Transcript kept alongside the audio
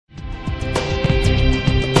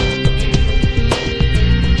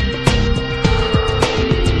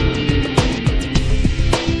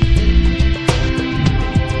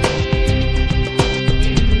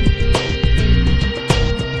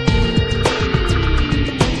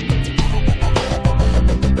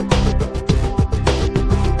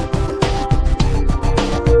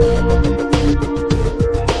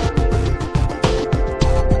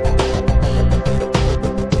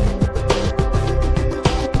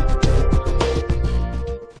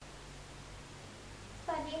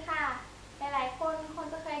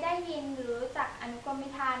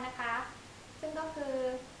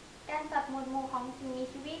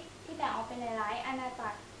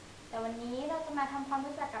เราจะมาทำความ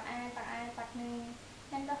รู้จักกับอาณาจักรหนึ่ง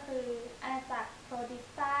นั่นก็คืออาณาจักรโปรติส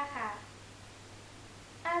ตาค่ะ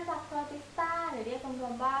อาณาจักรโปรติสตาหรือเรียกรว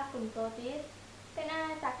มๆว่ากลุ่มโปรติสเป็นอาณ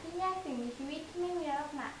าจักรที่แยกสิ่งมีชีวิตที่ไม่มีลัก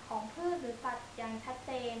ษณะของพืชหรือสัตว์อย่างชัดเ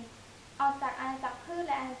จนออกจากอาณาจักรพืชแ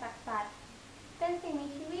ละอาณาจักรสัตว์เป็นสิ่งมี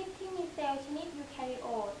ชีวิตที่มีเซลล์ชนิดยูแคริโอ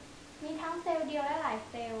ตมีทั้งเซลล์เดียวและหลาย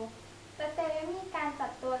เซลล์แต่เซลล์ยังมีการจั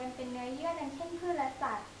ดตัวกันเป็นเนื้อเยื่อดังเช่นพืชและ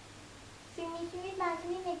สัตว์สิ่งมีชีวิตบางช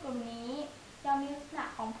นิดในกลุ่มนี้ยังมีลักษณะ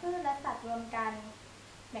ของพืชและสัตว์รวมกัน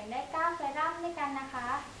แบ่งได้9ไฟรัมด้วยกันนะคะ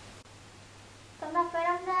สำหรับไฟ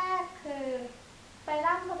รัมแรกคือไฟ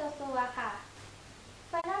รัมโปรโตซัวค่ะ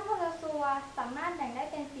ไฟรัมโปรโตซัวสามารถแบ่งได้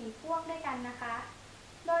เป็น4พวกด้วยกันนะคะ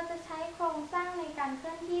โดยจะใช้โครงสร้างในการเค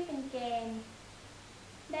ลื่อนที่เป็นเกณฑ์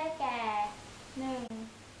ได้แก่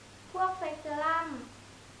 1. พวกเฟกเจอรัม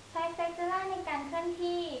ใช้เฟกเจอรัมในการเคลื่อน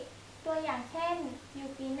ที่ตัวอย่างเช่นยู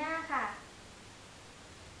ปีนาค่ะ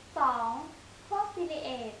 2. พวกซีเรีย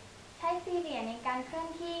ตใช้ซีเรียในการเคลื่อน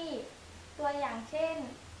ที่ตัวอย่างเช่น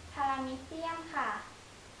พารามิเซียมค่ะ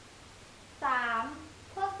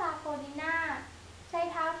 3. พวกซาโพดินาใช้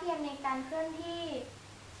เท้าเทียมในการเคลื่อนที่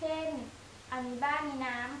เช่นอะมีบาใน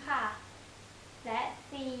น้ำค่ะและ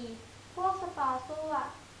 4. พวกสปอร์ซัว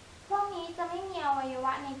พวกนี้จะไม่มีอวัยว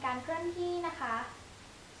ะในการเคลื่อนที่นะคะ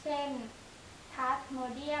เช่นพลาสโม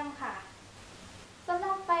เดียมค่ะสำห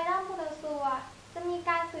รับไฟรัมโปรโตซัวจะมี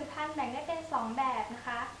การสืบพันธุ์แบ่งได้เป็น2แบบนะค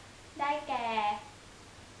ะได้แก่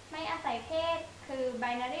ไม่อาศัยเพศคือ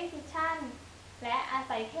binary fission และอา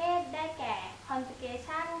ศัยเพศได้แก่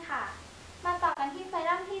conjugation ค่ะมาต่อกันที่ไฟ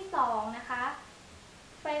รัมที่2นะคะ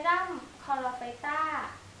ไฟรัมคอโรไฟตา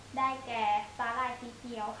ได้แก่สาหร่ายสีเ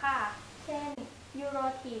ขียวค่ะเช่นยูโร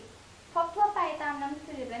ทิปพบทั่วไปตามน้ำ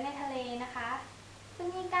จืดและในทะเลนะคะจะ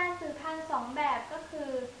มีการสืบพันธุ์2แบบก็คื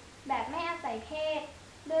อแบบไม่อาศัยเพศ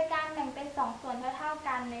โดยการแบ่งเป็น2ส่วนเท่าๆ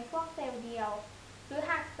กันในพวกเซลล์เดียวหรือ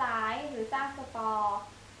หักสายหรือสร้างสปอร์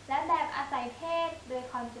และแบบอาศัยเพศโดย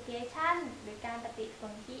conjugation หรือการปฏิส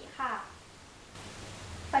นธิค่ะ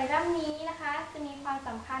ไฟรัมนี้นะคะจะมีความส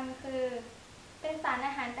ำคัญคือเป็นสารอ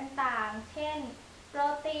าหารต่างๆเช่นโปร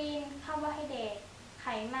ตีนคาร์โบไฮเดรตไข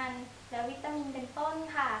มันและวิตามินเป็นต้น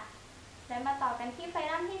ค่ะและมาต่อกันที่ไฟ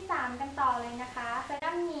รัมที่3กันต่อเลยนะคะไฟ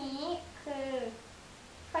รัมนี้คือ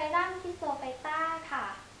ไฟรัมคิโซไฟตาค่ะ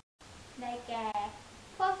ได้แก่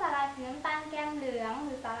พวกสาหร่ายสีน้ำตาลแก้มเหลืองห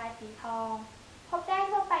รือสาหร่ายสีทองพบได้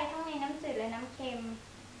ทั่วไปทั้งในน้ำจืดและน้ำเค็ม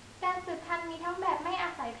การสืบพันธุ์มีทั้งแบบไม่อา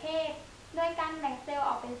ศัยเพศโดยการแบ่งเซลล์อ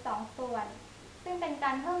อกเป็น2ส่วนซึ่งเป็นก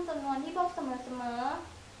ารเพิ่มจำนวนที่พบเสมอ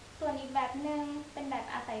ๆส่วนอีกแบบหนึ่งเป็นแบบ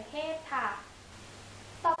อาศัยเพศค่ะ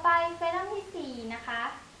ต่อไปไฟรัมที่4นะคะ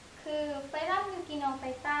คือไฟรัมยูกิโนไฟ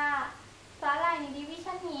ตาสาหร่ายในดิวิ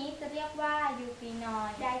ชั่นนี้จะเรียกว่ายูปีนอ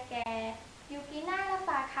ยด์ได้แก่ยูกินาและฟ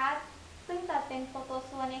าคัสซึ่งจะเป็นโปรโต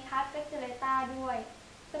ซัวในคัสเวกเจเลตาด้วย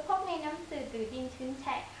จะพบในน้ำจืดหรือดินชื้นแฉ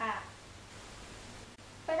ะค่ะ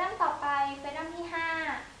ไฟรัมต่อไปไฟรัมที่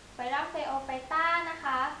5ไฟรัมไฟโอไฟตานะค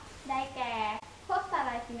ะได้แก่พวกสาห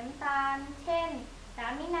ร่ายสีน้ำตาลเช่นลา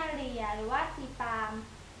มินาเรียหรือว่าซีปาล์ม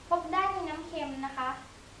พบได้ในน้ำเค็มนะคะ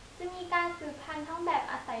จะมีการสืบพันธุ์ทั้งแบบ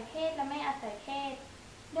อาศัยเพศและไม่อาศัยเพศ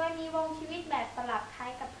โดยมีวงชีวิตแบบสลับคล้า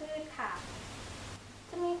ยกับพืชค่ะ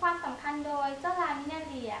จะมีความสำคัญโดยเจ้าลามินา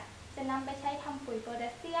เรียจะนำไปใช้ทำปุ๋ยโพแท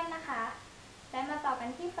สเซียมนะคะและมาต่อกัน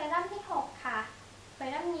ที่ไฟรัมที่6ค่ะไฟ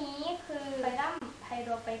รัมนี้คือไฟรัมไพโร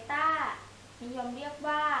ไฟตานิยมเรียก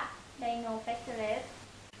ว่าไดโนแฟคเจอรัส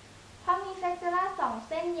เพราะมีแฟคเจอรัส2เ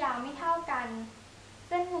ส้นยาวไม่เท่ากันเ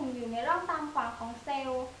ส้นหนึ่งอยู่ในร่องตามขวางของเซล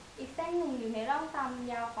ล์อีกเส้นหนึ่งอยู่ในร่องตาม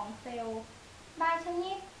ยาวของเซลล์บางช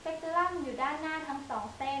นิดแฟคเจอรัสอยู่ด้านหน้าทั้ง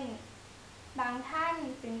2เส้นบางท่าน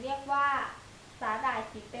จึงเรียกว่าสาหร่าย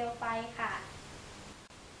สีเปลวไฟค่ะ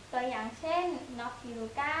ตัวอย่างเช่นนอกฟิลู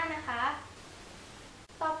ก้านะคะ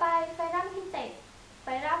ต่อไปไฟรัมที่7ไฟ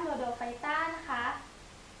รัมโรโดไฟตานะคะ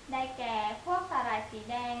ได้แก่พวกสาหร่ายสี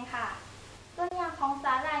แดงค่ะตัวอย่างของส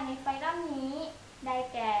าหร่ายในไฟรัมนี้ได้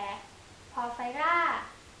แก่พอไฟรา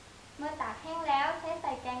เมื่อตากแห้งแล้วใช้ใ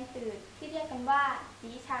ส่แกงจืดที่เรียกกันว่า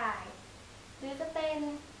จีชายหรือจะเป็น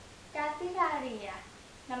กาซิลาเรีย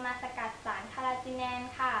นำมาสกัดสารคาราจิแนน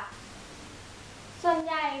ค่ะส่วนใ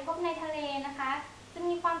หญ่พบในทะเลนะคะจะ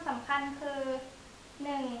มีความสำคัญคือ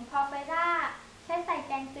 1. พอไฟราใช้ใส่แ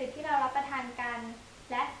กงจืดที่เรารับประทานกัน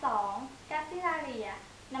และ 2. กาซิลาเรีย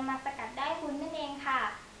นำมาสกัดได้วุ้นนั่นเองค่ะ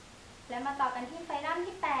และมาต่อกันที่ไฟรัม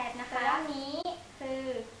ที่8นะคะไฟรัมนี้คือ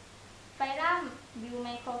ไฟรัมยูไม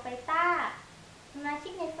โครไฟตาสมาชิ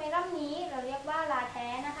กในไฟรัมนี้เราเรียกว่าราแท้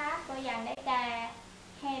นะคะตัวอย่างได้แก่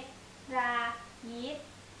เห็ดรายีสต์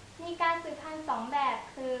มีการสืบพันธุ์2แบบ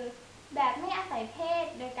คือแบบไม่อาศัยเพศ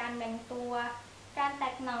โดยการแบ่งตัวการแต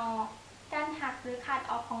กหน่อการหักหรือขาด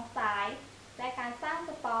ออกของสาย และการสร้างส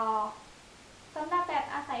ปอร์สำหรับแบบ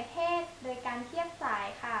อาศัยเพศโดยการเทียบสาย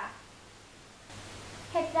ค่ะ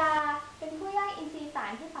เห็ดราเป็นผู้ย่อยอินทรีย์สา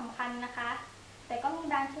รที่สำคัญนะคะแต่ก็มี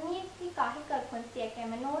บางชนิดที่ก่อให้เกิดผลเสียแก่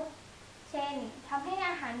มนุษย์เช่นทำให้อ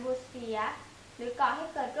าหารบูดเสียหรือก่อให้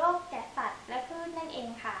เกิดโรคแก่สัตว์และพืชนั่นเอง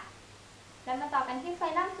ค่ะและมาต่อกันที่ไฟ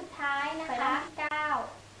ลัมสุดท้ายนะคะไฟลัมที่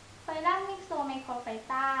9ไฟลัมมิกโซไมโครไฟ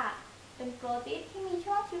ตาเป็นโปรติสที่มี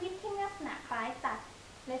ช่วงชีวิตที่ลักษณะคล้ายสัตว์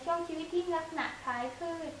และช่วงชีวิตที่ลักษณะคล้าย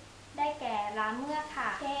พืชได้แก่ราเมือกค่ะ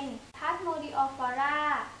เช่นพัสโมดิโอฟอรา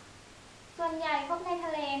ส่วนใหญ่พบในท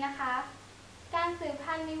ะเลนะคะการสืบ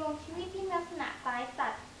พันธุ์มีวงชีวิตที่ลักษณะคล้ายสั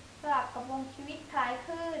ตว์สลับกับวงชีวิตคล้าย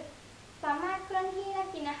พืชสามารถเคลื่อนที่และ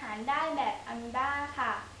กินอาหารได้แบบอะมีบาค่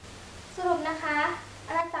ะสรุปนะคะอ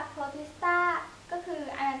าณาจักรโปรติสตาก็คือ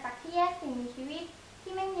อาณาจักรที่แยกสิ่งมีชีวิต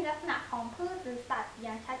ที่ไม่มีลักษณะของพืชหรือสัตว์อ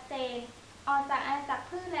ย่างชัดเจนออกจากอาณาจักร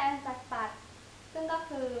พืชและอาณาจักรสัตว์ซึ่งก็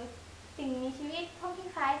คือสิ่งมีชีวิตพวกที่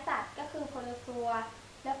คล้ายสัตว์ก็คือโพโลซัว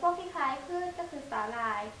และพวกที่คล้ายพืชก็คือสาหร่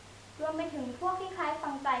ายรวมไปถึงพวกที่คล้ายฟั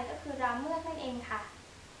งไจก็คือราเมือกนั่นเองค่ะ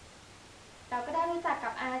เราก็ได้รู้จักกั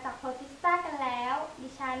บอาณาจักรโปรติสตากันแล้วดิ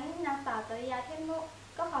ฉันนางสาวจริยาเทพนุ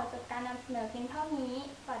ก็ขอจบการนำเสนอเพียงเท่านี้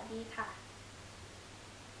สวัสดีค่ะ